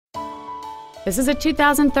This is a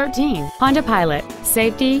 2013 Honda Pilot.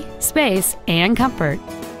 Safety, space, and comfort.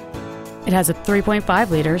 It has a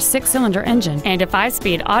 3.5-liter six-cylinder engine and a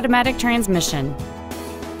 5-speed automatic transmission.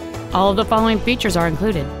 All of the following features are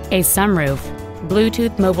included: a sunroof,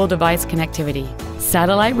 Bluetooth mobile device connectivity,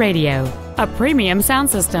 satellite radio, a premium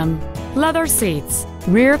sound system, leather seats,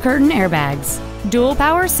 rear curtain airbags, dual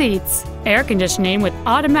power seats, air conditioning with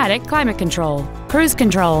automatic climate control, cruise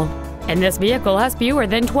control, and this vehicle has fewer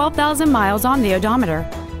than 12,000 miles on the odometer.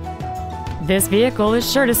 This vehicle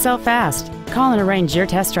is sure to sell fast. Call and arrange your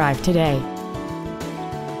test drive today.